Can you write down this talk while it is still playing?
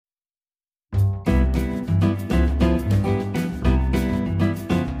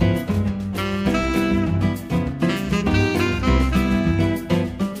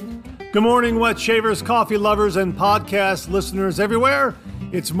Good morning, wet shavers, coffee lovers, and podcast listeners everywhere.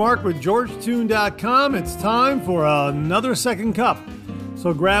 It's Mark with GeorgeToon.com. It's time for another second cup.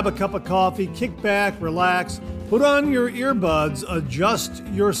 So grab a cup of coffee, kick back, relax, put on your earbuds, adjust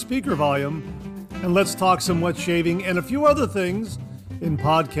your speaker volume, and let's talk some wet shaving and a few other things in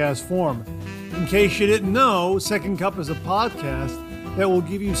podcast form. In case you didn't know, Second Cup is a podcast that will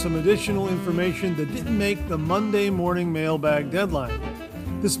give you some additional information that didn't make the Monday morning mailbag deadline.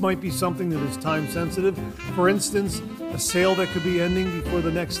 This might be something that is time sensitive. For instance, a sale that could be ending before the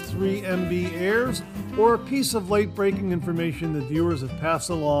next 3MB airs, or a piece of late breaking information that viewers have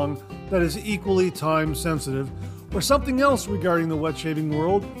passed along that is equally time sensitive, or something else regarding the wet shaving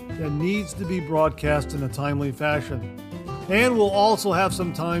world that needs to be broadcast in a timely fashion. And we'll also have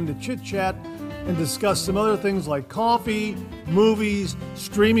some time to chit chat and discuss some other things like coffee, movies,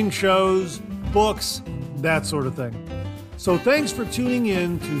 streaming shows, books, that sort of thing. So thanks for tuning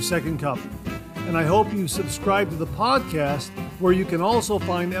in to Second Cup, and I hope you subscribe to the podcast where you can also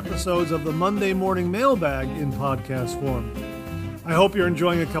find episodes of the Monday Morning Mailbag in podcast form. I hope you're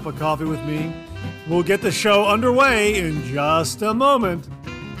enjoying a cup of coffee with me. We'll get the show underway in just a moment.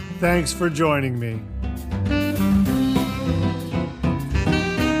 Thanks for joining me.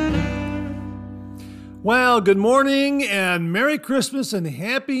 Well, good morning and Merry Christmas and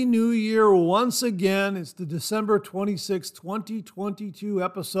Happy New Year once again. It's the December 26, 2022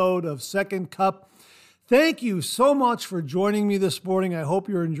 episode of Second Cup. Thank you so much for joining me this morning. I hope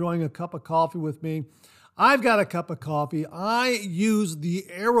you're enjoying a cup of coffee with me. I've got a cup of coffee. I used the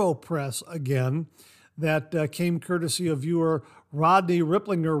AeroPress again that came courtesy of viewer Rodney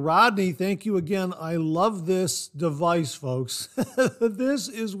Ripplinger. Rodney, thank you again. I love this device, folks. This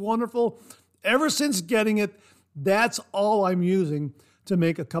is wonderful. Ever since getting it, that's all I'm using to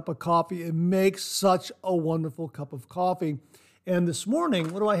make a cup of coffee. It makes such a wonderful cup of coffee. And this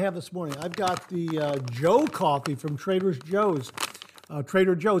morning, what do I have this morning? I've got the Joe coffee from Trader Joe's.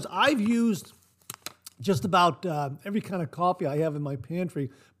 I've used just about every kind of coffee I have in my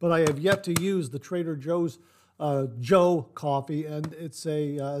pantry, but I have yet to use the Trader Joe's Joe coffee. And it's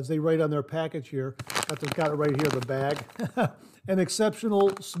as they write on their package here, they've got it right here, the bag. An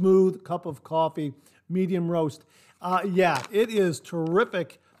exceptional smooth cup of coffee, medium roast. It is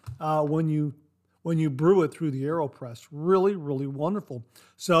terrific when you brew it through the AeroPress. Really, really wonderful.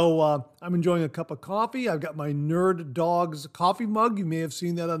 So I'm enjoying a cup of coffee. I've got my Nerd Dogs coffee mug. You may have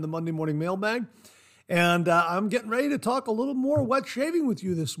seen that on the Monday Morning Mailbag. And I'm getting ready to talk a little more wet shaving with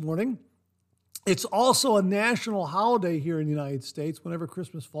you this morning. It's also a national holiday here in the United States. Whenever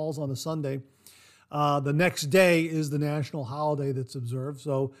Christmas falls on a Sunday, the next day is the national holiday that's observed.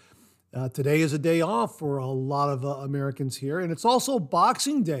 So today is a day off for a lot of Americans here. And it's also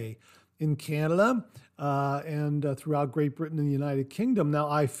Boxing Day in Canada and throughout Great Britain and the United Kingdom. Now,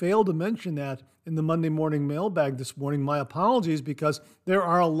 I failed to mention that in the Monday Morning Mailbag this morning. My apologies, because there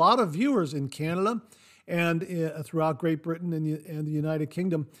are a lot of viewers in Canada and throughout Great Britain and the United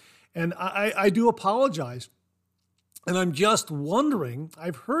Kingdom. And I do apologize. And I'm just wondering,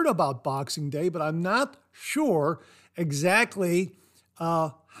 I've heard about Boxing Day, but I'm not sure exactly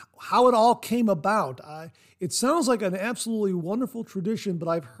how it all came about. It sounds like an absolutely wonderful tradition, but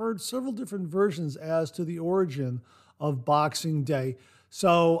I've heard several different versions as to the origin of Boxing Day.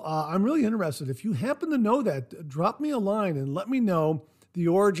 So I'm really interested. If you happen to know that, drop me a line and let me know the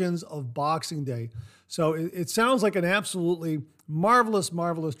origins of Boxing Day. So it sounds like an absolutely marvelous,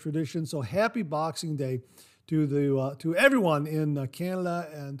 marvelous tradition. So happy Boxing Day to everyone in Canada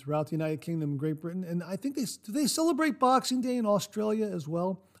and throughout the United Kingdom and Great Britain. And I think do they celebrate Boxing Day in Australia as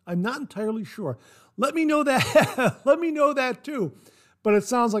well? I'm not entirely sure. Let me know that. Let me know that too. But it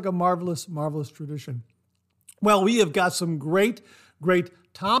sounds like a marvelous, marvelous tradition. Well, we have got some great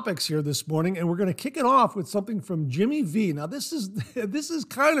topics here this morning, and we're going to kick it off with something from Jimmy V. Now, this is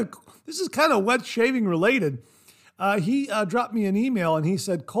kind of wet shaving related. He dropped me an email and he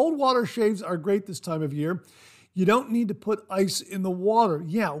said, cold water shaves are great this time of year. You don't need to put ice in the water.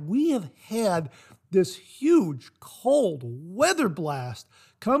 Yeah, we have had this huge cold weather blast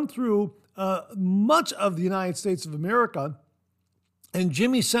come through much of the United States of America. And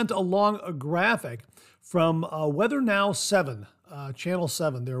Jimmy sent along a graphic from Weather Now 7, Channel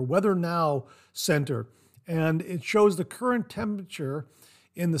 7, their Weather Now Center. And it shows the current temperature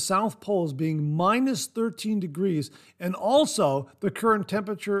in the South Pole as being minus 13 degrees, and also the current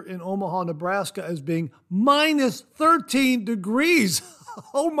temperature in Omaha, Nebraska as being minus 13 degrees.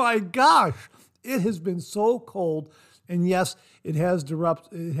 Oh my gosh, it has been so cold. And yes, it has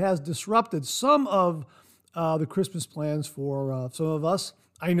disrupted some of the Christmas plans for some of us.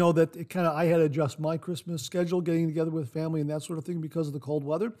 I know that I had to adjust my Christmas schedule, getting together with family and that sort of thing because of the cold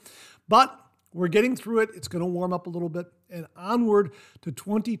weather. But we're getting through it. It's going to warm up a little bit and onward to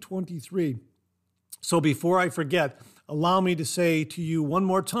 2023. So before I forget, allow me to say to you one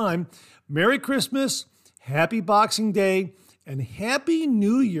more time, Merry Christmas, Happy Boxing Day, and Happy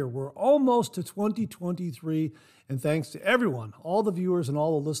New Year. We're almost to 2023. And thanks to everyone, all the viewers and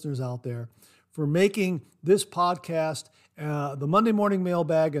all the listeners out there for making this podcast, the Monday Morning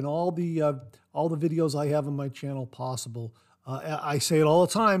Mailbag, and all the videos I have on my channel possible. I say it all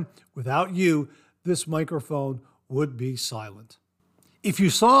the time, without you, this microphone would be silent. If you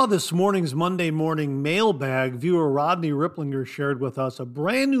saw this morning's Monday Morning Mailbag, viewer Rodney Ripplinger shared with us a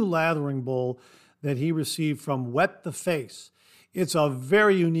brand new lathering bowl that he received from Wet the Face. It's a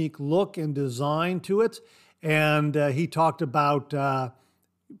very unique look and design to it, and he talked about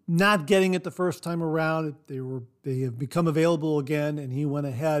not getting it the first time around. They have become available again, and he went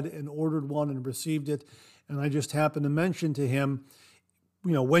ahead and ordered one and received it. And I just happened to mention to him,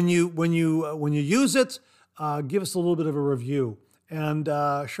 when you use it, give us a little bit of a review. And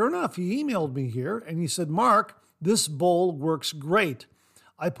sure enough, he emailed me here and he said, Mark, this bowl works great.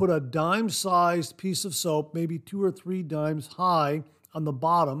 I put a dime-sized piece of soap, maybe 2 or 3 dimes high on the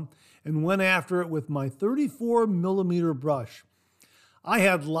bottom, and went after it with my 34 millimeter brush. I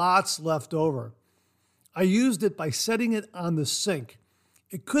had lots left over. I used it by setting it on the sink.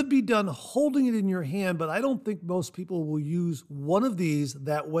 It could be done holding it in your hand, but I don't think most people will use one of these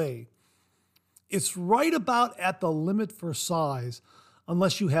that way. It's right about at the limit for size,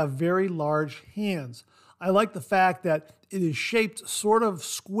 unless you have very large hands. I like the fact that it is shaped sort of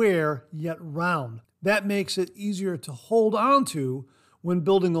square, yet round. That makes it easier to hold onto when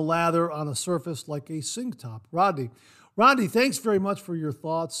building a lather on a surface like a sink top. Rodney, thanks very much for your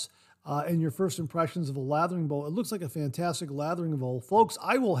thoughts and your first impressions of a lathering bowl. It looks like a fantastic lathering bowl. Folks,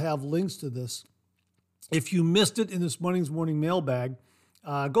 I will have links to this. If you missed it in this morning mailbag,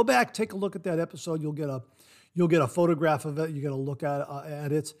 go back, take a look at that episode. You'll get a photograph of it. You get a look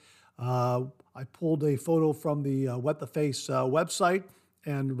at it. I pulled a photo from the Wet the Face website,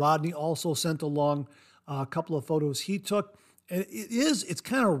 and Rodney also sent along a couple of photos he took. And it's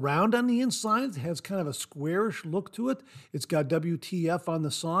kind of round on the inside. It has kind of a squarish look to it. It's got WTF on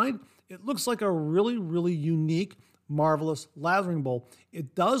the side. It looks like a really, really unique, marvelous lathering bowl.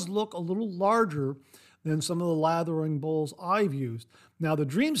 It does look a little larger than some of the lathering bowls I've used. Now, the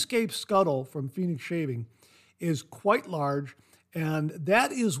Dreamscape Scuttle from Phoenix Shaving is quite large, and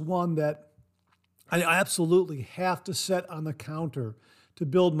that is one that I absolutely have to set on the counter to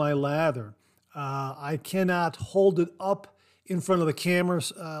build my lather. I cannot hold it up in front of the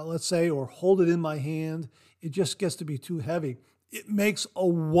cameras, let's say, or hold it in my hand. It just gets to be too heavy. It makes a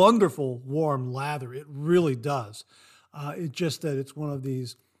wonderful warm lather. It really does. It's just that it's one of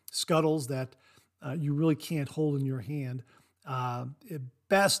these scuttles that you really can't hold in your hand. It's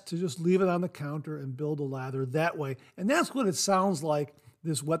best to just leave it on the counter and build a lather that way. And that's what it sounds like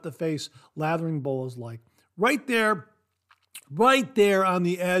this Wet the Face lathering bowl is like. Right there on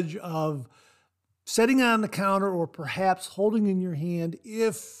the edge of setting it on the counter or perhaps holding in your hand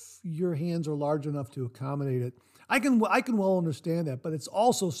if your hands are large enough to accommodate it. I can well understand that, but it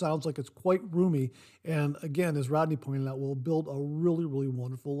also sounds like it's quite roomy. And again, as Rodney pointed out, will build a really, really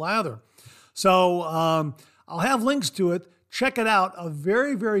wonderful lather. So I'll have links to it. Check it out. A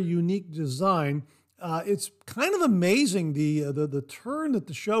very, very unique design. It's kind of amazing the turn that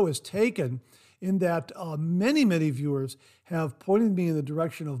the show has taken, in that many, many viewers have pointed me in the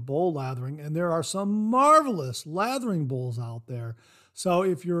direction of bowl lathering, and there are some marvelous lathering bowls out there. So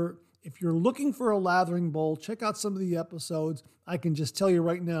if you're looking for a lathering bowl, check out some of the episodes. I can just tell you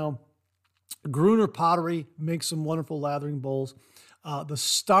right now, Gruner Pottery makes some wonderful lathering bowls. The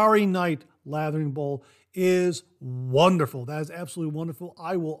Starry Night lathering bowl is wonderful. That is absolutely wonderful.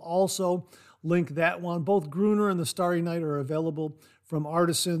 I will also link that one. Both Gruner and the Starry Night are available from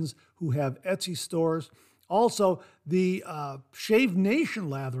artisans who have Etsy stores. Also, the Shave Nation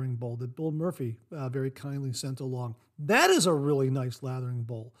lathering bowl that Bill Murphy very kindly sent along. That is a really nice lathering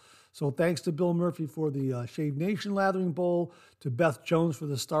bowl. So thanks to Bill Murphy for the Shave Nation lathering bowl, to Beth Jones for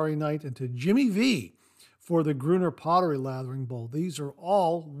the Starry Night, and to Jimmy V for the Gruner Pottery lathering bowl. These are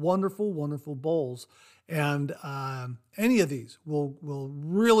all wonderful, wonderful bowls. And any of these will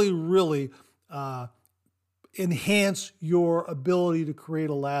really, really enhance your ability to create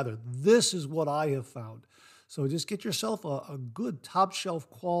a lather. This is what I have found. So just get yourself a good top shelf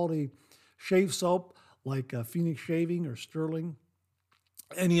quality shave soap like Phoenix Shaving or Sterling,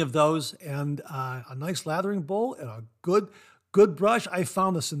 any of those, and a nice lathering bowl and a good good brush. I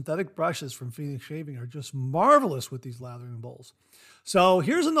found the synthetic brushes from Phoenix Shaving are just marvelous with these lathering bowls. So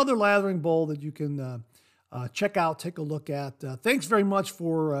here's another lathering bowl that you can check out, take a look at. Thanks very much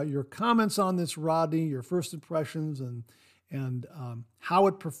for your comments on this, Rodney, your first impressions and how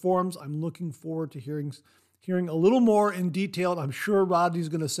it performs. I'm looking forward to hearing a little more in detail. I'm sure Rodney's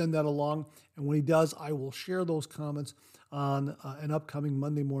going to send that along. And when he does, I will share those comments on an upcoming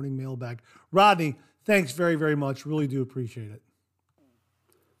Monday morning mailbag. Rodney, thanks very, very much. Really do appreciate it.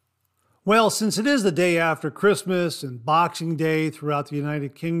 Well, since it is the day after Christmas and Boxing Day throughout the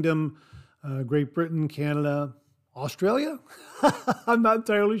United Kingdom, Great Britain, Canada, Australia, I'm not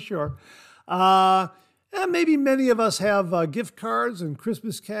entirely sure. And maybe many of us have gift cards and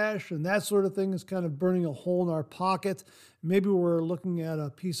Christmas cash and that sort of thing is kind of burning a hole in our pocket. Maybe we're looking at a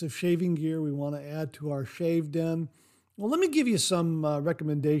piece of shaving gear we want to add to our shave den. Well, let me give you some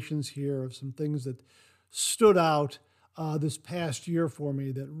recommendations here of some things that stood out this past year for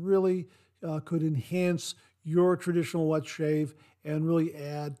me that really could enhance your traditional wet shave and really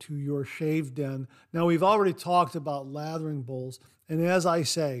add to your shave den. Now, we've already talked about lathering bowls, and as I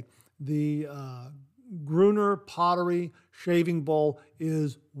say, the Gruner Pottery shaving bowl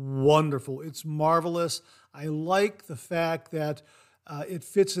is wonderful. It's marvelous. I like the fact that it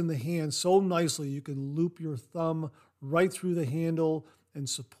fits in the hand so nicely. You can loop your thumb right through the handle and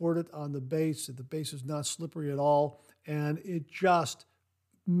support it on the base. The base is not slippery at all, and it just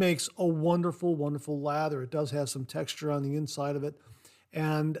makes a wonderful, wonderful lather. It does have some texture on the inside of it,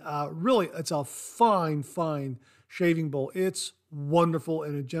 and really, it's a fine, fine shaving bowl. It's wonderful,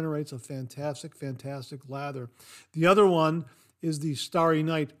 and it generates a fantastic, fantastic lather. The other one is the Starry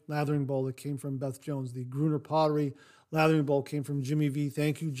Night lathering bowl that came from Beth Jones. The Gruner Pottery lathering bowl came from Jimmy V.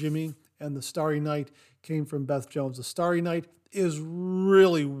 Thank you, Jimmy. And the Starry Night came from Beth Jones. The Starry Night is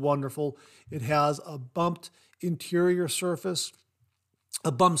really wonderful. It has a bumped interior surface,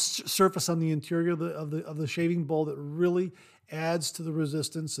 a bumped surface on the interior of the shaving bowl that really adds to the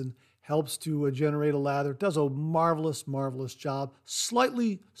resistance and helps to generate a lather. It does a marvelous, marvelous job.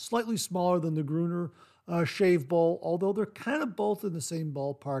 Slightly smaller than the Gruner shave bowl, although they're kind of both in the same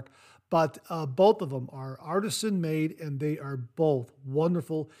ballpark. But both of them are artisan made, and they are both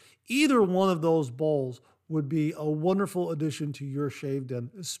wonderful. Either one of those bowls would be a wonderful addition to your shave den,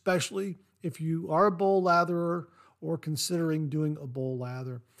 especially if you are a bowl latherer or considering doing a bowl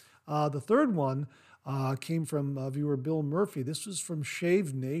lather. The third one came from viewer Bill Murphy. This was from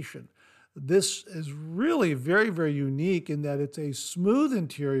Shave Nation. This is really very, very unique in that it's a smooth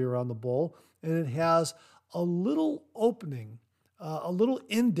interior on the bowl, and it has a little opening, a little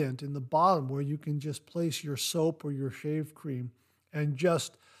indent in the bottom where you can just place your soap or your shave cream and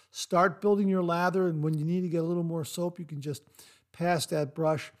just start building your lather. And when you need to get a little more soap, you can just pass that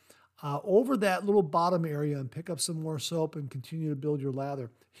brush over that little bottom area and pick up some more soap and continue to build your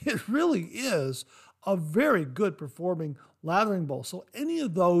lather. It really is a very good performing lathering bowl. So any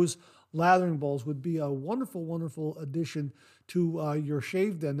of those lathering bowls would be a wonderful, wonderful addition to your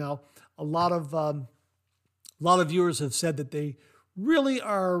shave den. Now, a lot of viewers have said that they really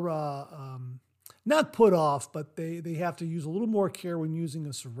are not put off, but they have to use a little more care when using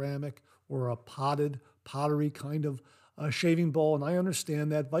a ceramic or a pottery kind of shaving bowl, and I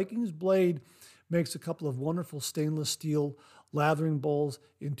understand that. Vikings Blade makes a couple of wonderful stainless steel lathering bowls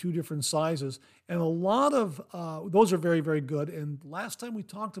in two different sizes, and a lot of those are very, very good. And last time we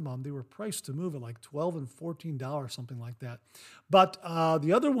talked about them, they were priced to move at like $12 and $14, something like that. But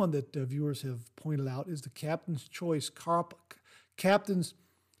the other one that viewers have pointed out is the Captain's Choice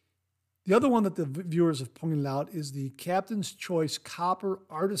The other one that the viewers have pointed out is the Captain's Choice Copper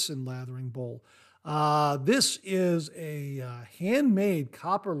Artisan Lathering Bowl. This is a handmade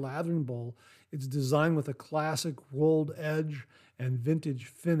copper lathering bowl. It's designed with a classic rolled edge and vintage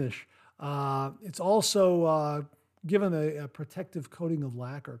finish. It's also given a protective coating of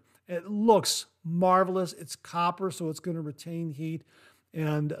lacquer. It looks marvelous. It's copper, so it's going to retain heat.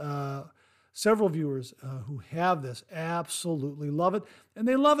 And several viewers who have this absolutely love it. And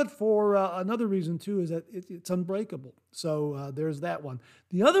they love it for another reason, too, is that it's unbreakable. So there's that one.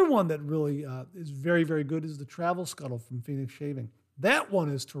 The other one that really is very, very good is the Travel Scuttle from Phoenix Shaving. That one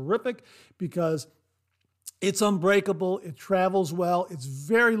is terrific because it's unbreakable. It travels well. It's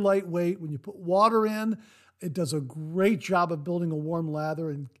very lightweight. When you put water in, it does a great job of building a warm lather,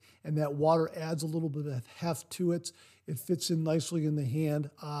 and that water adds a little bit of heft to it. It fits in nicely in the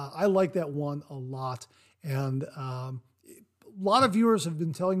hand. I like that one a lot. And a lot of viewers have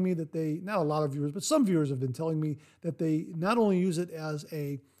been telling me that not a lot of viewers, but some viewers have been telling me that they not only use it as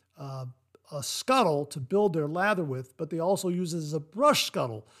a scuttle to build their lather with, but they also use it as a brush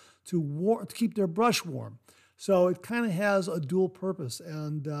scuttle to keep their brush warm. So it kind of has a dual purpose.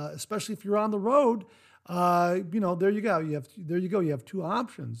 And especially if you're on the road, there you go. You have two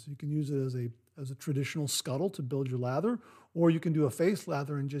options. You can use it as a traditional scuttle to build your lather, or you can do a face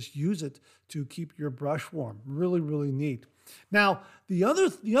lather and just use it to keep your brush warm. Really, really neat. Now, the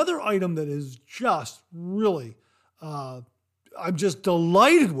other item that is just really, I'm just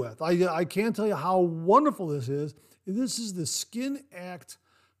delighted with. I can't tell you how wonderful this is. This is the Skin Act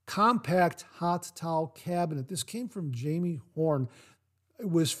Compact Hot Towel Cabinet. This came from Jamie Horn. It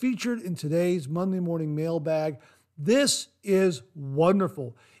was featured in today's Monday morning mailbag. This is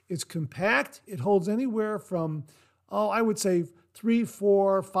wonderful. It's compact. It holds anywhere from, I would say 3,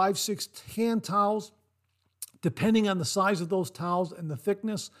 4, 5, 6 hand towels, depending on the size of those towels and the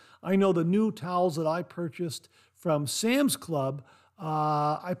thickness. I know the new towels that I purchased from Sam's Club,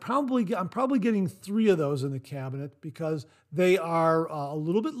 I'm probably getting 3 of those in the cabinet because they are a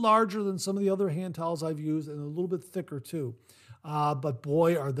little bit larger than some of the other hand towels I've used and a little bit thicker too. But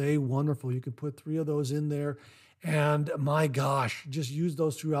boy, are they wonderful. You can put 3 of those in there. And my gosh, just use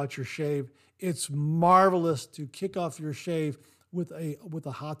those throughout your shave. It's marvelous to kick off your shave with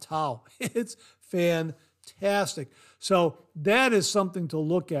a hot towel. It's fantastic. So that is something to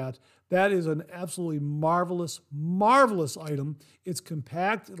look at. That is an absolutely marvelous, marvelous item. It's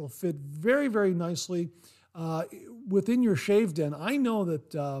compact. It'll fit very, very nicely within your shave den. I know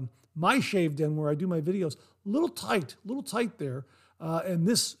that my shave den where I do my videos, a little tight there. And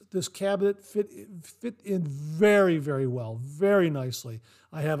this cabinet fit in very, very well, very nicely.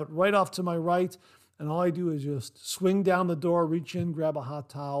 I have it right off to my right, and all I do is just swing down the door, reach in, grab a hot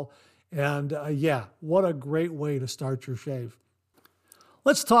towel, and what a great way to start your shave.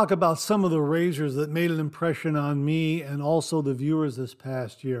 Let's talk about some of the razors that made an impression on me and also the viewers this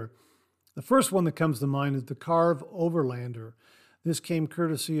past year. The first one that comes to mind is the Carve Overlander. This came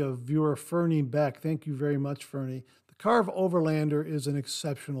courtesy of viewer Fernie Beck. Thank you very much, Fernie. The Carve Overlander is an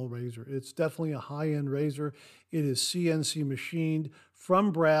exceptional razor. It's definitely a high-end razor. It is CNC machined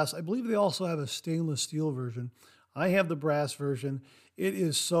from brass. I believe they also have a stainless steel version. I have the brass version. It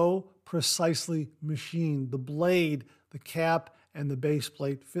is so precisely machined. The blade, the cap, and the base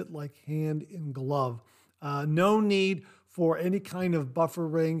plate fit like hand in glove. No need for any kind of buffer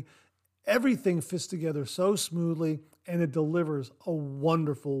ring. Everything fits together so smoothly, and it delivers a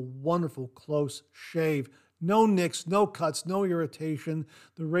wonderful, wonderful close shave. No nicks, no cuts, no irritation.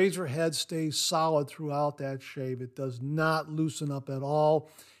 The razor head stays solid throughout that shave. It does not loosen up at all.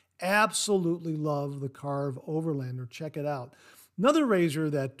 Absolutely love the Carve Overlander. Check it out. Another razor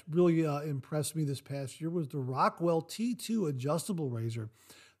that really impressed me this past year was the Rockwell T2 adjustable razor.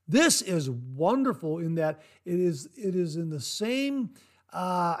 This is wonderful in that it is in the same,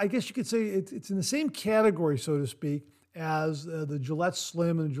 I guess you could say it's in the same category, so to speak, as the Gillette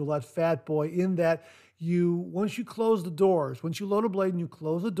Slim and the Gillette Fat Boy, in that once you close the doors, once you load a blade and you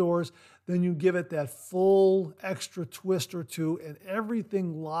close the doors, then you give it that full extra twist or two and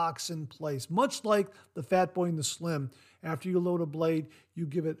everything locks in place. Much like the Fat Boy and the Slim, after you load a blade, you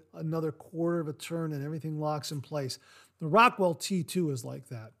give it another quarter of a turn and everything locks in place. The Rockwell T2 is like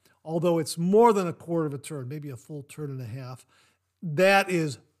that. Although it's more than a quarter of a turn, maybe a full turn and a half. That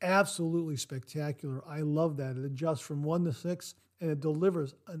is absolutely spectacular. I love that. It adjusts from 1 to 6 and it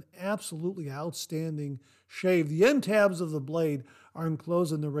delivers an absolutely outstanding shave. The end tabs of the blade are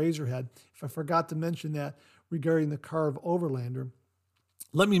enclosed in the razor head. If I forgot to mention that regarding the Carve Overlander,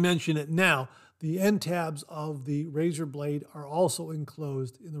 let me mention it now. The end tabs of the razor blade are also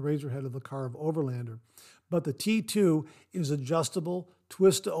enclosed in the razor head of the Carve Overlander. But the T2 is adjustable,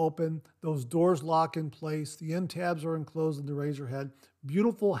 twist to open, those doors lock in place, the end tabs are enclosed in the razor head.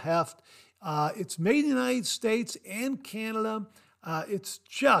 Beautiful heft. It's made in the United States and Canada. It's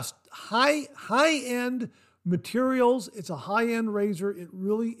just high-end materials. It's a high-end razor. It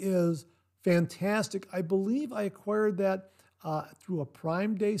really is fantastic. I believe I acquired that through a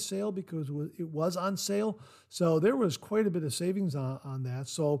Prime Day sale because it was on sale. So there was quite a bit of savings on that.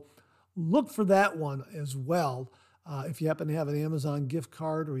 So look for that one as well. If you happen to have an Amazon gift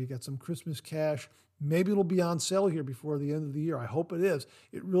card or you got some Christmas cash, maybe it'll be on sale here before the end of the year. I hope it is.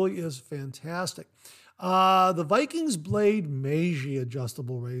 It really is fantastic. The Vikings Blade Meiji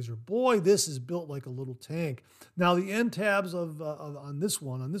adjustable razor. Boy, this is built like a little tank. Now the end tabs on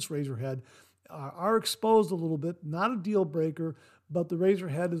this razor head, are exposed a little bit. Not a deal breaker, but the razor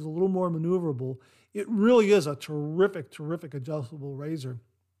head is a little more maneuverable. It really is a terrific, terrific adjustable razor.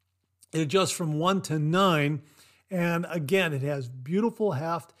 It adjusts from 1 to 9, and again, it has beautiful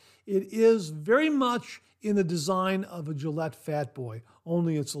heft. It is very much in the design of a Gillette Fat Boy,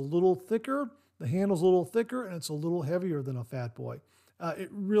 only it's a little thicker, the handle's a little thicker, and it's a little heavier than a Fat Boy. It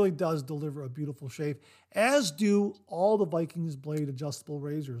really does deliver a beautiful shave, as do all the Vikings Blade adjustable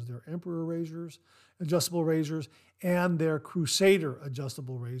razors. Their Emperor razors, adjustable razors, and their Crusader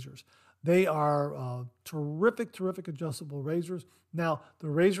adjustable razors. They are terrific, terrific adjustable razors. Now, the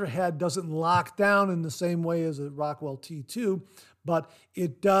razor head doesn't lock down in the same way as a Rockwell T2, but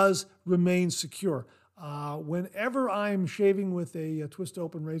it does remain secure. Whenever I'm shaving with a twist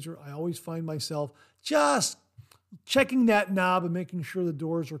open razor, I always find myself just checking that knob and making sure the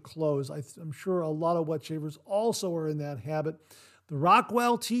doors are closed. I'm sure a lot of wet shavers also are in that habit. The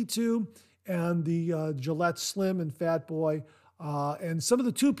Rockwell T2 and the Gillette Slim and Fat Boy, and some of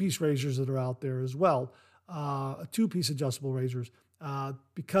the two-piece razors that are out there as well, two-piece adjustable razors,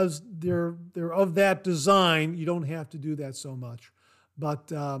 because they're of that design, you don't have to do that so much. But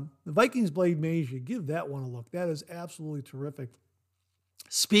the Vikings Blade Mage, give that one a look. That is absolutely terrific.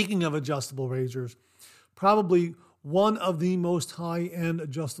 Speaking of adjustable razors, probably one of the most high-end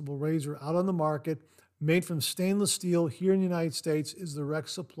adjustable razor out on the market, made from stainless steel here in the United States, is the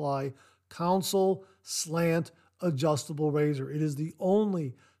Rex Supply Council Slant Adjustable Razor. It is the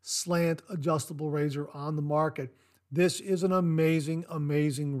only slant adjustable razor on the market. This is an amazing,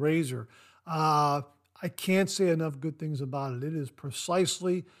 amazing razor. I can't say enough good things about it. It is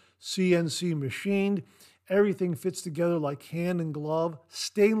precisely CNC machined. Everything fits together like hand and glove.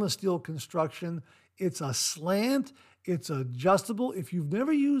 Stainless steel construction. It's a slant. It's adjustable. If you've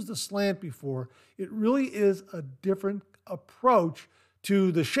never used a slant before, it really is a different approach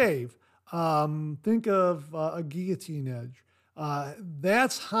to the shave. Think of a guillotine edge.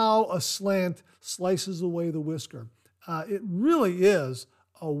 That's how a slant slices away the whisker. It really is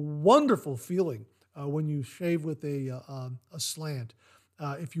a wonderful feeling when you shave with a slant.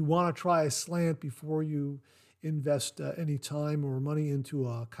 If you want to try a slant before you invest any time or money into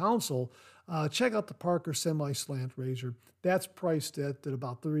a Council, check out the Parker Semi-Slant Razor. That's priced at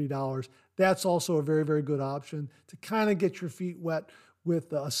about $30. That's also a very, very good option to kind of get your feet wet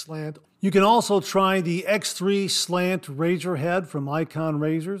with a slant. You can also try the X3 Slant Razor Head from Icon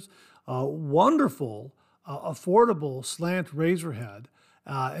Razors. Wonderful, affordable slant razor head.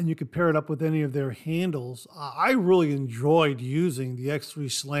 And you can pair it up with any of their handles. I really enjoyed using the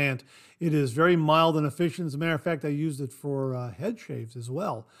X3 Slant. It is very mild and efficient. As a matter of fact, I used it for head shaves as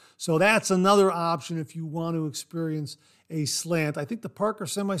well. So that's another option if you want to experience a slant. I think the Parker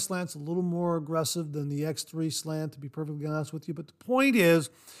Semi-Slant's a little more aggressive than the X3 Slant, to be perfectly honest with you. But the point is,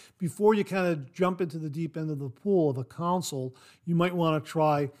 before you kind of jump into the deep end of the pool of a Council, you might want to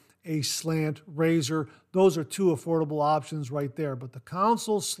try a slant razor. Those are two affordable options right there. But the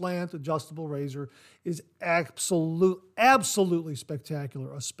Council Slant Adjustable Razor is absolutely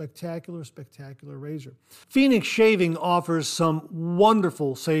spectacular. A spectacular, spectacular razor. Phoenix Shaving offers some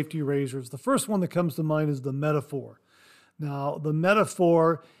wonderful safety razors. The first one that comes to mind is the Metaphor. Now, the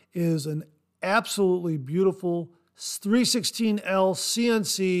Metaphor is an absolutely beautiful 316L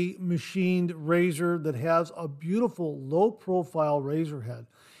CNC machined razor that has a beautiful low-profile razor head.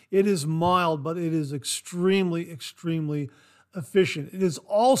 It is mild, but it is extremely, extremely efficient. It is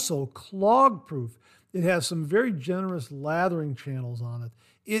also clog-proof. It has some very generous lathering channels on it.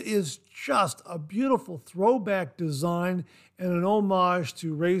 It is just a beautiful throwback design and an homage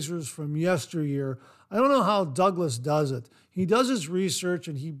to razors from yesteryear. I don't know how Douglas does it. He does his research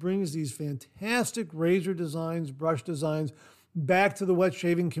and he brings these fantastic razor designs, brush designs back to the wet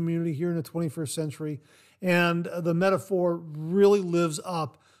shaving community here in the 21st century. And the Metaphor really lives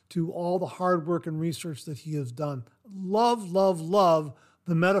up to all the hard work and research that he has done. Love, love, love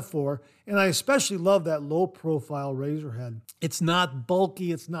the Metaphor. And I especially love that low-profile razor head. It's not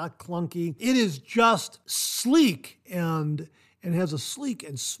bulky. It's not clunky. It is just sleek and has a sleek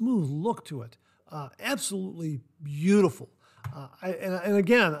and smooth look to it. Absolutely beautiful. And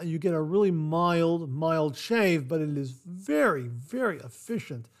again, you get a really mild shave, but it is very, very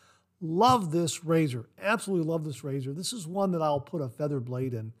efficient. Love this razor. Absolutely love this razor. This is one that I'll put a feather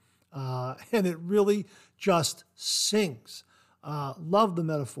blade in. And it really just sings. Love the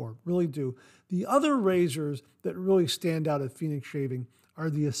Metaphor, really do. The other razors that really stand out at Phoenix Shaving are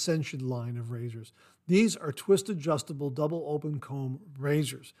the Ascension line of razors. These are twist adjustable double open comb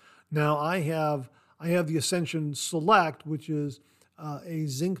razors. Now I have the Ascension Select, which is a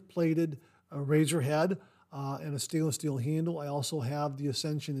zinc plated razor head and a stainless steel handle. I also have the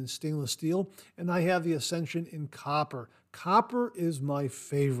Ascension in stainless steel, and I have the Ascension in copper. Copper is my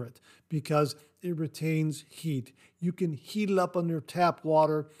favorite because it retains heat. You can heat it up under tap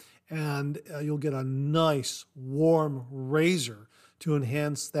water and you'll get a nice warm razor to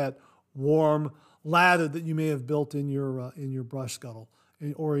enhance that warm lather that you may have built in your brush scuttle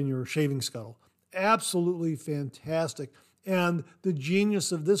or in your shaving scuttle. Absolutely fantastic. And the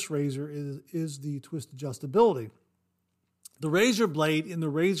genius of this razor is the twist adjustability. The razor blade in the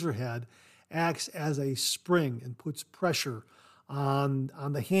razor head acts as a spring and puts pressure on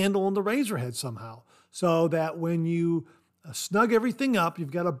the handle and the razor head somehow, so that when you snug everything up,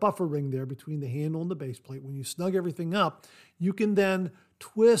 you've got a buffer ring there between the handle and the base plate. When you snug everything up, you can then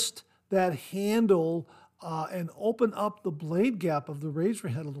twist that handle and open up the blade gap of the razor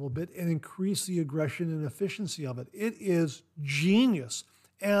head a little bit and increase the aggression and efficiency of it. It is genius.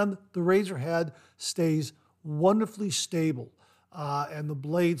 And the razor head stays wonderfully stable. And the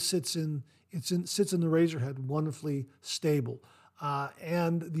blade sits in the razor head wonderfully stable.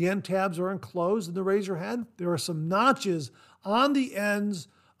 And the end tabs are enclosed in the razor head. There are some notches on the ends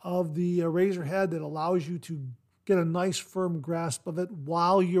of the razor head that allows you to get a nice firm grasp of it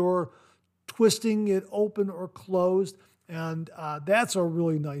while you're twisting it open or closed, and that's a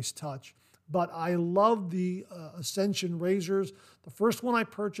really nice touch. But I love the Ascension razors. The first one I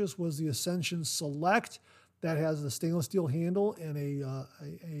purchased was the Ascension Select that has the stainless steel handle and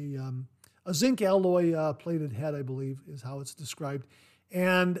a zinc alloy plated head, I believe is how it's described.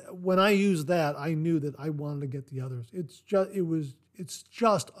 And when I used that, I knew that I wanted to get the others. It's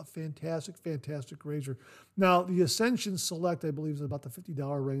just a fantastic, fantastic razor. Now, the Ascension Select, I believe, is about the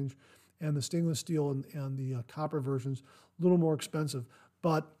 $50 range, and the stainless steel and the copper versions, a little more expensive,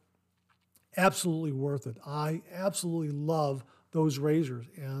 but absolutely worth it. I absolutely love those razors.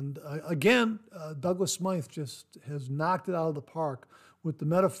 And again, Douglas Smythe just has knocked it out of the park with the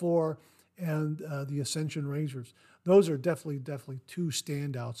Metaphor and the Ascension razors. Those are definitely two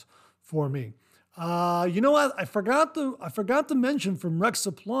standouts for me. You know what? I forgot to mention from Rex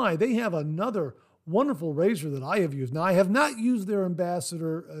Supply, they have another wonderful razor that I have used. Now, I have not used their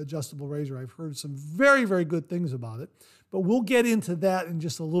Ambassador adjustable razor. I've heard some very, very good things about it, but we'll get into that in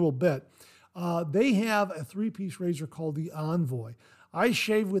just a little bit. They have a 3-piece razor called the Envoy. I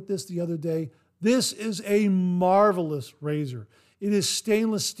shaved with this the other day. This is a marvelous razor. It is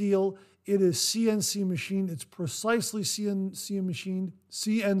stainless steel. It is CNC machined. It's precisely CNC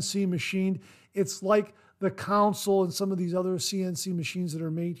machined. It's like the Council and some of these other CNC machines that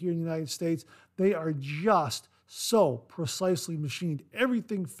are made here in the United States. They are just so precisely machined.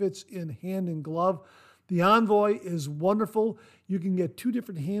 Everything fits in hand and glove. The Envoy is wonderful. You can get 2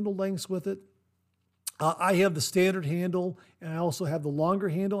 different handle lengths with it. I have the standard handle, and I also have the longer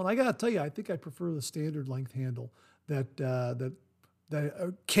handle. And I got to tell you, I think I prefer the standard length handle that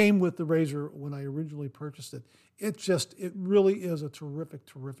came with the razor when I originally purchased it. It really is a terrific,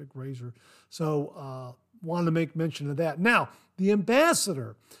 terrific razor. So wanted to make mention of that. Now, the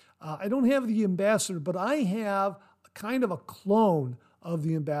Ambassador. I don't have the Ambassador, but I have kind of a clone of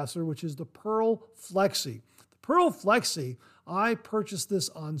the Ambassador, which is the Pearl Flexi. The Pearl Flexi, I purchased this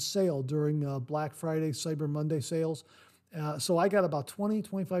on sale during Black Friday, Cyber Monday sales. So I got about $20,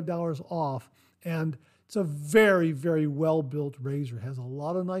 $25 off, and it's a very, very well-built razor. It has a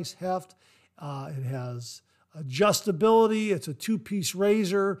lot of nice heft. It has adjustability. It's a 2-piece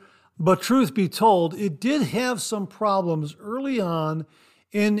razor. But truth be told, it did have some problems early on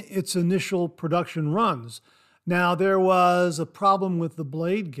in its initial production runs. Now, there was a problem with the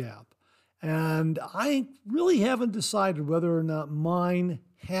blade gap, and I really haven't decided whether or not mine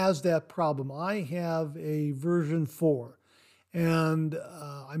has that problem. I have a version 4, and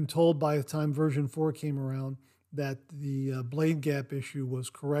I'm told by the time version 4 came around that the blade gap issue was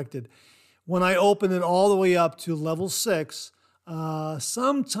corrected. When I open it all the way up to level 6,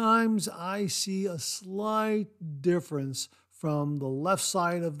 sometimes I see a slight difference from the left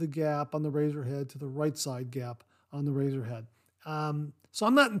side of the gap on the razor head to the right side gap on the razor head. So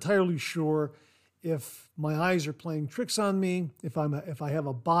I'm not entirely sure if my eyes are playing tricks on me, if I have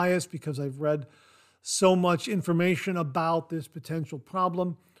a bias because I've read so much information about this potential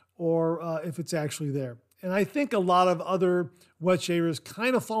problem, or if it's actually there. And I think a lot of other wet shavers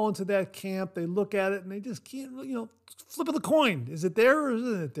kind of fall into that camp. They look at it and they just can't really, flip of the coin. Is it there or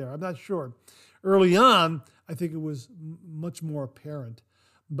isn't it there? I'm not sure. Early on, I think it was much more apparent.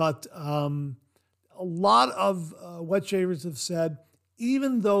 But a lot of wet shavers have said,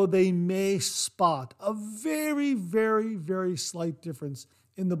 even though they may spot a very, very, very slight difference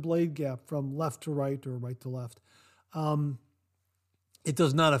in the blade gap from left to right or right to left, it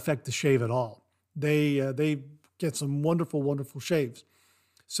does not affect the shave at all. They get some wonderful, wonderful shaves.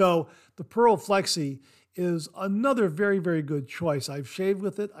 So the Pearl Flexi is another very, very good choice. I've shaved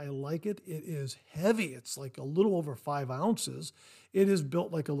with it. I like it. It is heavy. It's like a little over 5 ounces. It is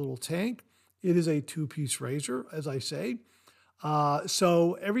built like a little tank. It is a 2-piece razor, as I say.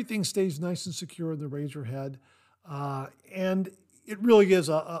 So everything stays nice and secure in the razor head. And it really is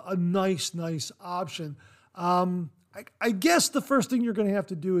a nice, nice option. I guess the first thing you're going to have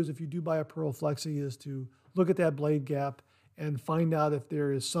to do is, if you do buy a Pearl Flexi, is to look at that blade gap and find out if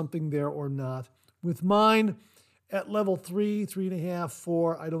there is something there or not. With mine, at level 3, 3.5,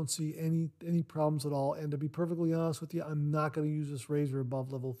 4, I don't see any problems at all. And to be perfectly honest with you, I'm not going to use this razor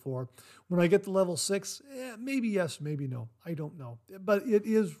above level 4. When I get to level 6, maybe yes, maybe no. I don't know. But it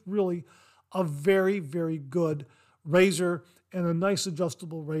is really a very, very good razor and a nice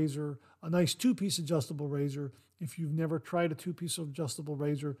adjustable razor, a nice two-piece adjustable razor. If you've never tried a two-piece adjustable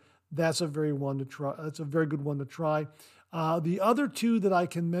razor, that's a very one to try. That's a very good one to try. The other two that I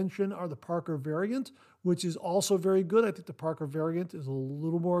can mention are the Parker variant, which is also very good. I think the Parker variant is a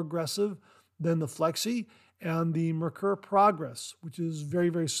little more aggressive than the Flexi, and the Merkur Progress, which is very,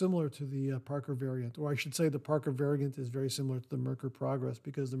 very similar to the Parker variant. Or I should say the Parker variant is very similar to the Merkur Progress,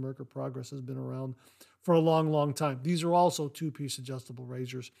 because the Merkur Progress has been around for a long, long time. These are also two-piece adjustable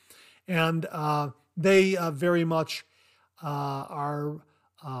razors. And they very much are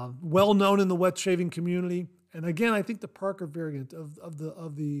well known in the wet shaving community. And again, I think the Parker variant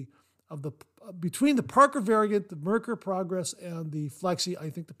between the Parker variant, the Merkur Progress, and the Flexi, I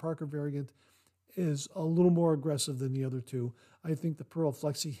think the Parker variant is a little more aggressive than the other two. I think the Pearl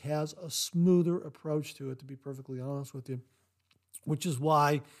Flexi has a smoother approach to it, to be perfectly honest with you, which is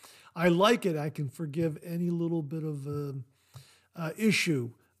why I like it. I can forgive any little bit of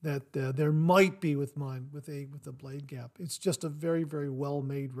issue that there might be with mine with a blade gap. It's just a very, very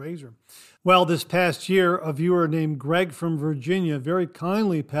well-made razor. Well, this past year, a viewer named Greg from Virginia very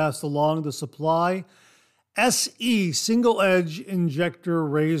kindly passed along the Supply SE Single Edge Injector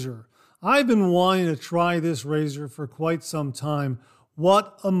Razor. I've been wanting to try this razor for quite some time.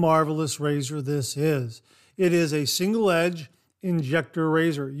 What a marvelous razor this is. It is a single edge injector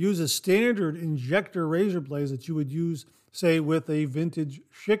razor. It uses standard injector razor blades that you would use, say, with a vintage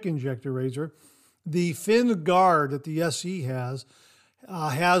Schick injector razor. The fin guard that the SE has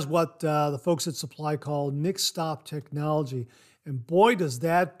what the folks at Supply call nick stop technology. And boy, does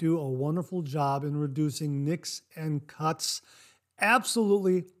that do a wonderful job in reducing nicks and cuts.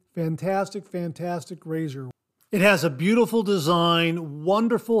 Absolutely fantastic, fantastic razor. It has a beautiful design,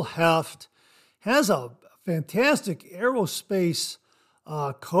 wonderful heft, has a fantastic aerospace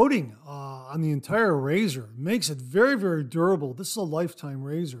coating on the entire razor. Makes it very, very durable. This is a lifetime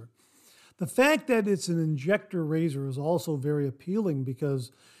razor. The fact that it's an injector razor is also very appealing,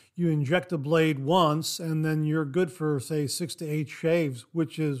 because you inject a blade once and then you're good for, say, 6 to 8 shaves,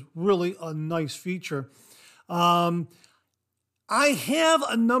 which is really a nice feature. I have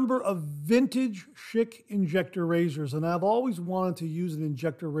a number of vintage Schick injector razors, and I've always wanted to use an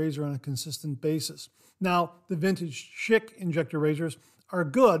injector razor on a consistent basis. Now, the vintage Schick injector razors are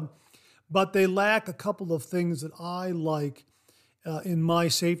good, but they lack a couple of things that I like in my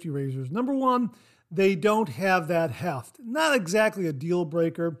safety razors. Number one, they don't have that heft. Not exactly a deal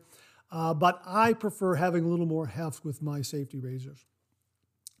breaker, but I prefer having a little more heft with my safety razors.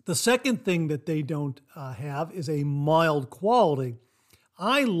 The second thing that they don't have is a mild quality.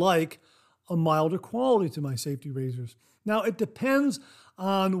 I like a milder quality to my safety razors. Now, it depends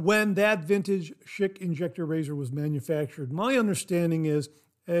on when that vintage Schick injector razor was manufactured. My understanding is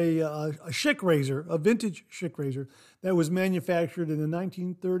a Schick razor, a vintage Schick razor that was manufactured in the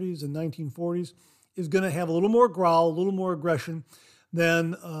 1930s and 1940s is going to have a little more growl, a little more aggression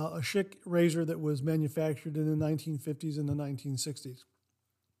than a Schick razor that was manufactured in the 1950s and the 1960s.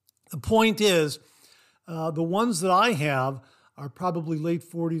 The point is, the ones that I have are probably late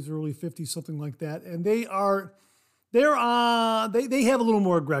 40s, early 50s, something like that, and they have a little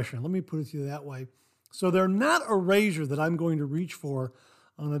more aggression. Let me put it to you that way. So they're not a razor that I'm going to reach for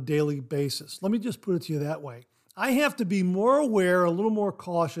on a daily basis. Let me just put it to you that way. I have to be more aware, a little more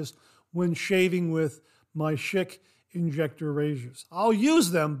cautious when shaving with my Schick injector razors. I'll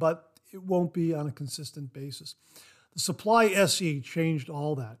use them, but it won't be on a consistent basis. The Supply SE changed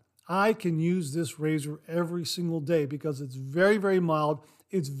all that. I can use this razor every single day because it's very, very mild.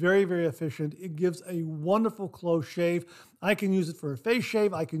 It's very, very efficient. It gives a wonderful close shave. I can use it for a face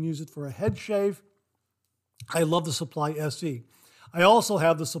shave. I can use it for a head shave. I love the Supply SE. I also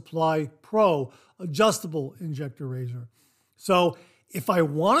have the Supply Pro adjustable injector razor. So if I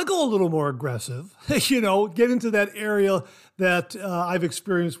want to go a little more aggressive, get into that area that I've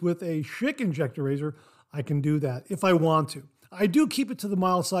experienced with a Schick injector razor, I can do that if I want to. I do keep it to the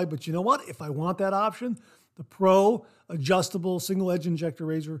mild side, but you know what? If I want that option, the Pro adjustable single edge injector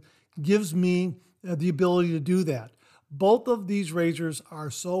razor gives me the ability to do that. Both of these razors are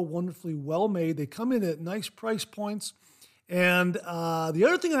so wonderfully well made. They come in at nice price points. And the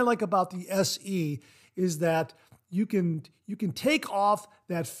other thing I like about the SE is that you can take off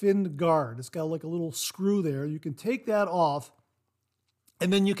that finned guard. It's got like a little screw there. You can take that off,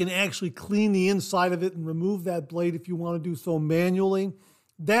 and then you can actually clean the inside of it and remove that blade if you want to do so manually.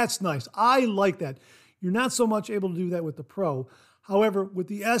 That's nice. I like that. You're not so much able to do that with the Pro. However, with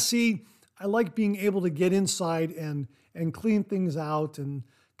the SE, I like being able to get inside and clean things out and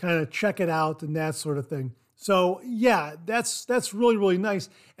kind of check it out and that sort of thing. So yeah, that's really, really nice.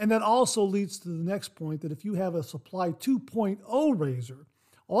 And that also leads to the next point, that if you have a Supply 2.0 razor,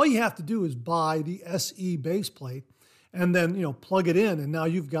 all you have to do is buy the SE base plate and then, plug it in, and now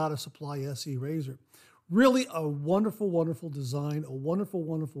you've got a Supply SE razor. Really a wonderful, wonderful design, a wonderful,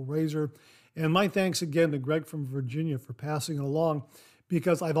 wonderful razor. And my thanks again to Greg from Virginia for passing it along,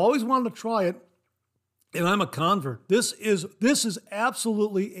 because I've always wanted to try it, and I'm a convert. This is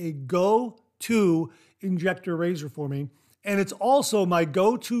absolutely a go-to injector razor for me, and it's also my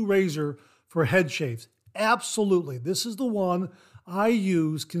go-to razor for head shaves. Absolutely. This is the one I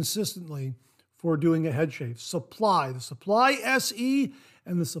use consistently for doing a head shave. The Supply SE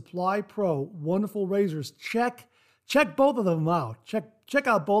and the Supply Pro, wonderful razors. Check both of them out. Check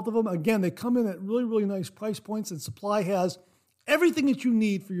out both of them. Again, they come in at really, really nice price points, and Supply has everything that you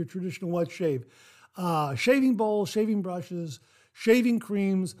need for your traditional wet shave. Shaving bowls, shaving brushes, shaving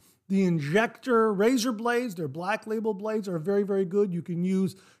creams. The injector razor blades, their Black Label blades, are very, very good. You can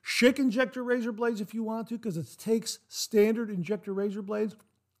use Schick injector razor blades if you want to, because it takes standard injector razor blades.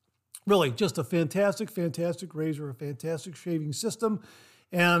 Really, just a fantastic, fantastic razor, a fantastic shaving system,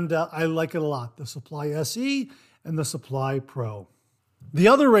 and I like it a lot. The Supply SE and the Supply Pro. The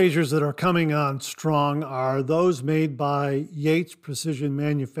other razors that are coming on strong are those made by Yates Precision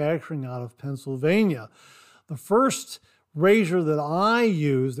Manufacturing out of Pennsylvania. The first razor that I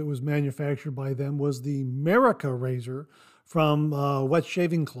used that was manufactured by them was the Merica razor from Wet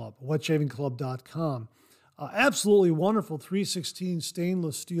Shaving Club, wetshavingclub.com. Absolutely wonderful 316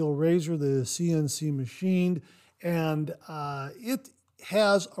 stainless steel razor that is CNC machined, and it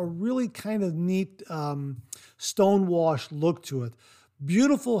has a really kind of neat stone-washed look to it.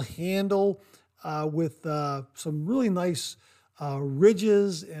 Beautiful handle with some really nice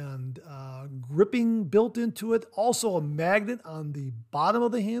ridges and gripping built into it. Also a magnet on the bottom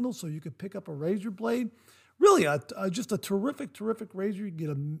of the handle so you could pick up a razor blade. Really just a terrific, terrific razor. You can get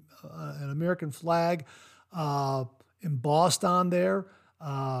an American flag embossed on there,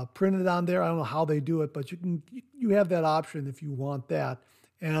 printed on there. I don't know how they do it, but you have that option if you want that.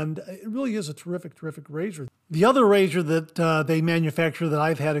 And it really is a terrific, terrific razor. The other razor that they manufacture that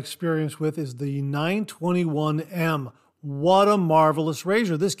I've had experience with is the 921M. What a marvelous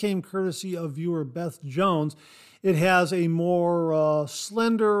razor. This came courtesy of viewer Beth Jones. It has a more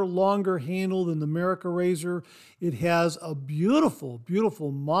slender, longer handle than the Merica razor. It has a beautiful,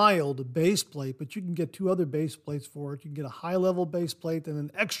 beautiful, mild base plate, but you can get two other base plates for it. You can get a high-level base plate and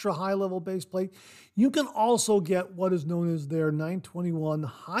an extra high-level base plate. You can also get what is known as their 921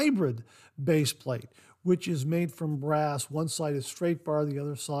 hybrid base plate, which is made from brass. One side is straight bar, the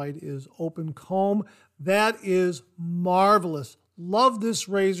other side is open comb. That is marvelous. Love this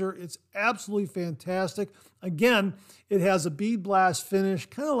razor. It's absolutely fantastic. Again, it has a bead blast finish,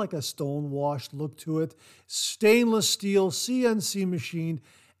 kind of like a stone-washed look to it. Stainless steel, CNC machined.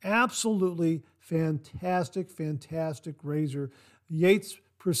 Absolutely fantastic, fantastic razor. Yates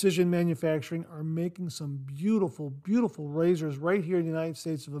Precision Manufacturing are making some beautiful, beautiful razors right here in the United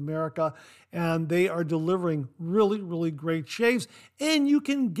States of America, and they are delivering really, really great shaves. And you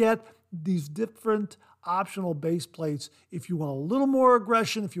can get these different optional base plates if you want a little more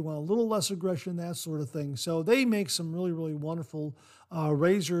aggression, if you want a little less aggression, that sort of thing. So they make some really, really wonderful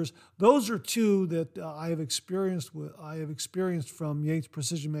razors. Those are two that I have experienced from Yates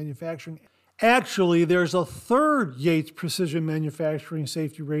Precision Manufacturing. Actually, there's a third Yates Precision Manufacturing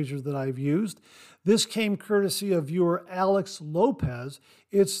safety razor that I've used. This came courtesy of viewer Alex Lopez.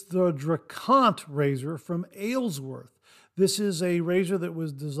 It's the Dracont razor from Aylesworth. This is a razor that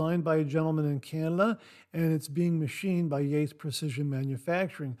was designed by a gentleman in Canada, and it's being machined by Yates Precision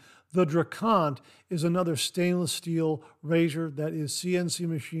Manufacturing. The Dracont is another stainless steel razor that is CNC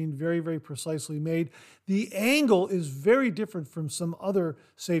machined, very, very precisely made. The angle is very different from some other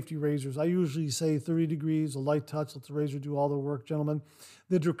safety razors. I usually say 30 degrees, a light touch, let the razor do all the work, gentlemen.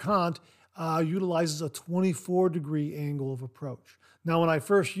 The Dracont utilizes a 24-degree angle of approach. Now, when I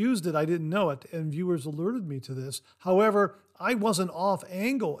first used it, I didn't know it, and viewers alerted me to this. However, I wasn't off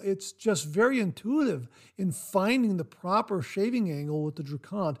angle. It's just very intuitive in finding the proper shaving angle with the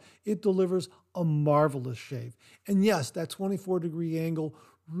Dracont. It delivers a marvelous shave. And yes, that 24-degree angle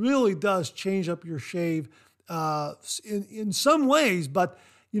really does change up your shave in some ways, but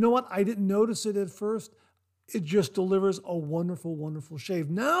you know what? I didn't notice it at first. it just delivers a wonderful, wonderful shave.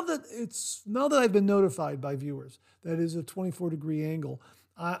 Now that I've been notified by viewers that is a 24-degree angle,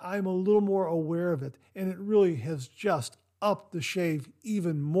 I'm a little more aware of it, and it really has just upped the shave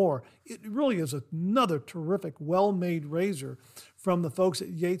even more. It really is another terrific, well-made razor from the folks at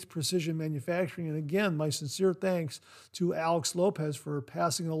Yates Precision Manufacturing. And again, my sincere thanks to Alex Lopez for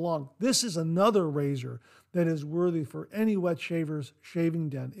passing it along. This is another razor that is worthy for any wet shaver's shaving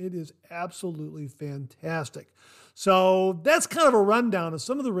den. It is absolutely fantastic. So that's kind of a rundown of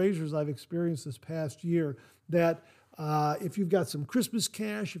some of the razors I've experienced this past year that if you've got some Christmas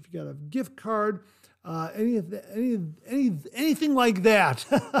cash, if you've got a gift card, anything like that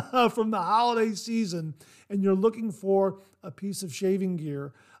from the holiday season, and you're looking for a piece of shaving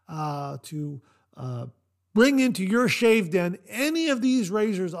gear to bring into your shave den, any of these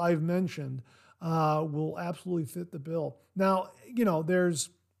razors I've mentioned will absolutely fit the bill. Now,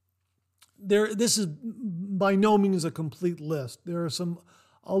 this is by no means a complete list. There are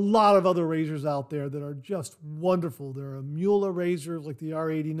a lot of other razors out there that are just wonderful. There are Mueller razors like the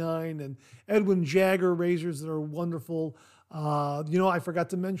R89 and Edwin Jagger razors that are wonderful. I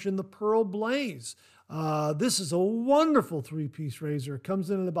forgot to mention the Pearl Blaze. This is a wonderful three-piece razor. It comes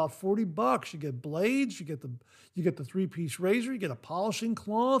in at about $40. You get blades, you get the three-piece razor, you get a polishing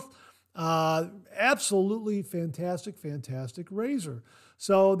cloth. Absolutely fantastic, fantastic razor.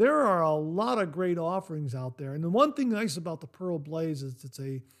 So there are a lot of great offerings out there. And the one thing nice about the Pearl Blaze is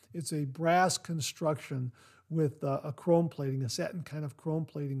it's a brass construction with a chrome plating, a satin kind of chrome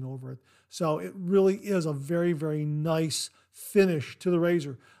plating over it. So it really is a very, very nice finish to the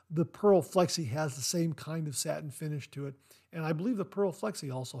razor. The Pearl Flexi has the same kind of satin finish to it. And I believe the Pearl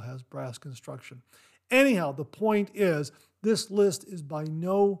Flexi also has brass construction. Anyhow, the point is, this list is by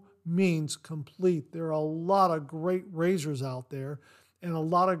no means complete. There are a lot of great razors out there and a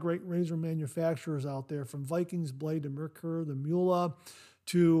lot of great razor manufacturers out there, from Vikings Blade to Merkur, the Mueller,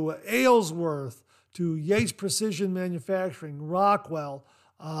 to Aylesworth, to Yates Precision Manufacturing, Rockwell.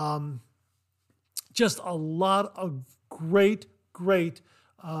 Just a lot of great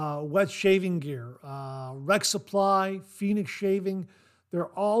wet shaving gear. Rex Supply, Phoenix Shaving, they're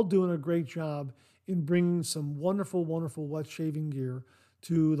all doing a great job in bringing some wonderful, wonderful wet shaving gear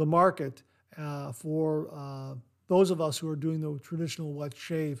to the market for those of us who are doing the traditional wet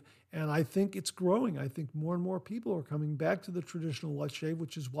shave. And I think it's growing. I think more and more people are coming back to the traditional wet shave,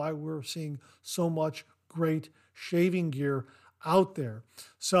 which is why we're seeing so much great shaving gear out there.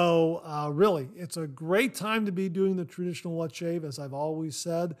 So really, it's a great time to be doing the traditional wet shave. As I've always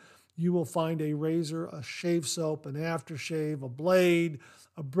said, you will find a razor, a shave soap, an aftershave, a blade,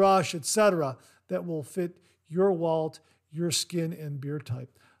 a brush, etc., that will fit your wallet, your skin, and beard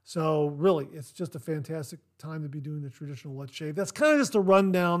type. So really, it's just a fantastic time to be doing the traditional wet shave. That's kind of just a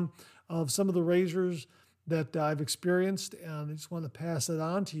rundown of some of the razors that I've experienced, and I just want to pass it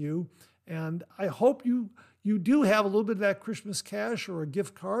on to you. And I hope you do have a little bit of that Christmas cash or a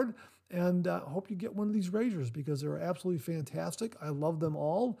gift card, and I hope you get one of these razors because they're absolutely fantastic. I love them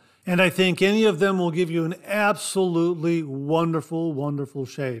all, and I think any of them will give you an absolutely wonderful, wonderful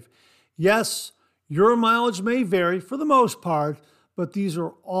shave. Yes, your mileage may vary for the most part, but these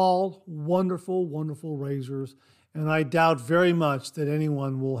are all wonderful, wonderful razors, and I doubt very much that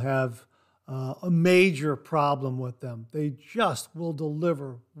anyone will have a major problem with them. They just will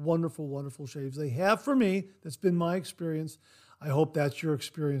deliver wonderful, wonderful shaves. They have for me. That's been my experience. I hope that's your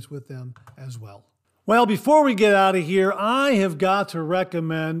experience with them as well. Well, before we get out of here, I have got to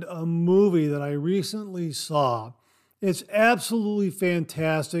recommend a movie that I recently saw. It's absolutely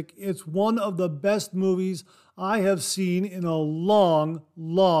fantastic. It's one of the best movies I have seen in a long,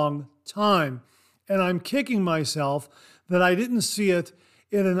 long time. And I'm kicking myself that I didn't see it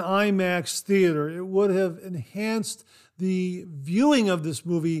in an IMAX theater. It would have enhanced the viewing of this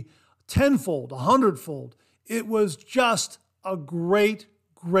movie tenfold, 100-fold. It was just a great,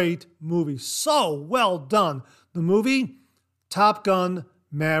 great movie. So well done. The movie, Top Gun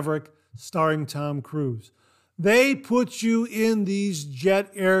Maverick, starring Tom Cruise. They put you in these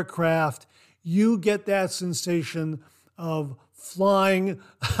jet aircraft. You get that sensation of flying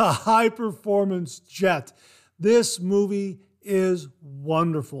a high-performance jet. This movie is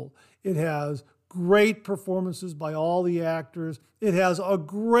wonderful. It has great performances by all the actors. It has a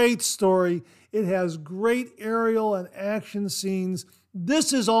great story. It has great aerial and action scenes.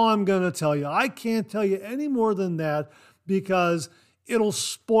 This is all I'm going to tell you. I can't tell you any more than that because it'll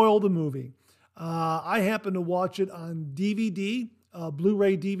spoil the movie. I happen to watch it on DVD,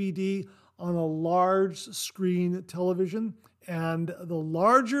 Blu-ray DVD, on a large screen television. And the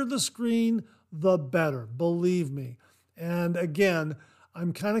larger the screen, the better, believe me. And again,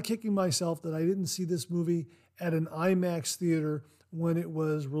 I'm kind of kicking myself that I didn't see this movie at an IMAX theater when it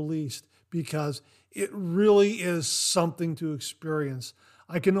was released, because it really is something to experience.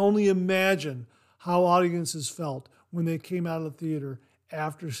 I can only imagine how audiences felt when they came out of the theater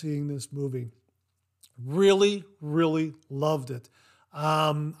after seeing this movie. Really, really loved it.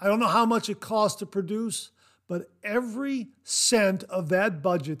 I don't know how much it cost to produce, but every cent of that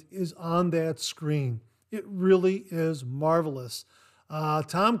budget is on that screen. It really is marvelous.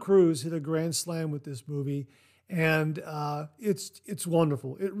 Tom Cruise hit a grand slam with this movie, and it's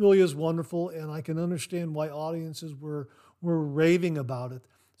wonderful. It really is wonderful, and I can understand why audiences were raving about it.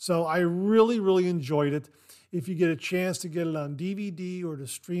 So I really, really enjoyed it. If you get a chance to get it on DVD or to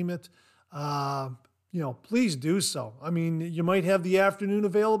stream it, please do so. I mean, you might have the afternoon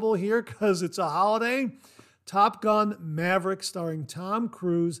available here because it's a holiday. Top Gun Maverick, starring Tom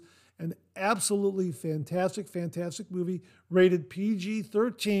Cruise, an absolutely fantastic, fantastic movie, rated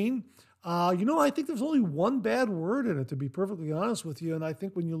PG-13. I think there's only one bad word in it, to be perfectly honest with you. And I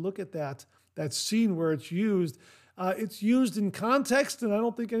think when you look at that scene where it's used in context, and I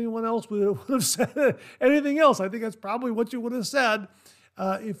don't think anyone else would have said anything else. I think that's probably what you would have said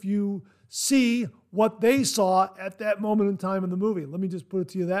if you see what they saw at that moment in time in the movie. Let me just put it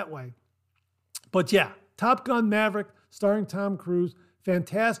to you that way. But yeah, Top Gun Maverick, starring Tom Cruise,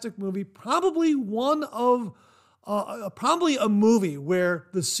 fantastic movie. Probably probably a movie where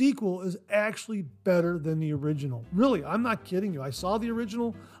the sequel is actually better than the original. Really, I'm not kidding you. I saw the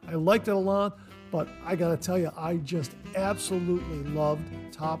original. I liked it a lot. But I got to tell you, I just absolutely loved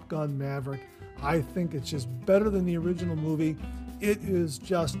Top Gun Maverick. I think it's just better than the original movie. It's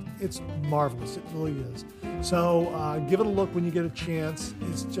marvelous. It really is. So give it a look when you get a chance.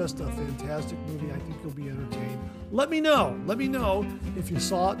 It's just a fantastic movie. I think you'll be entertained. Let me know if you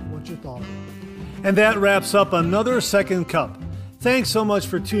saw it and what you thought of it. And that wraps up another Second Cup. Thanks so much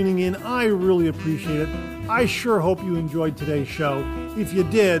for tuning in. I really appreciate it. I sure hope you enjoyed today's show. If you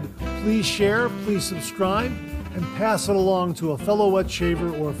did, please share, please subscribe, and pass it along to a fellow wet shaver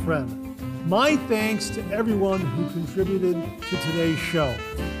or friend. My thanks to everyone who contributed to today's show.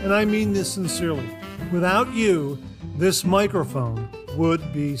 And I mean this sincerely. Without you, this microphone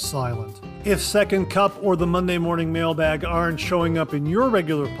would be silent. If Second Cup or the Monday Morning Mailbag aren't showing up in your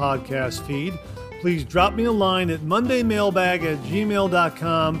regular podcast feed, please drop me a line at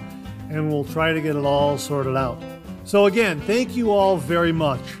mondaymailbag@gmail.com and we'll try to get it all sorted out. So again, thank you all very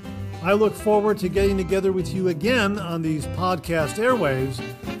much. I look forward to getting together with you again on these podcast airwaves.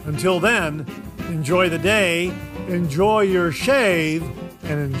 Until then, enjoy the day, enjoy your shave,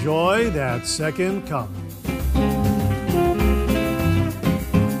 and enjoy that second cup.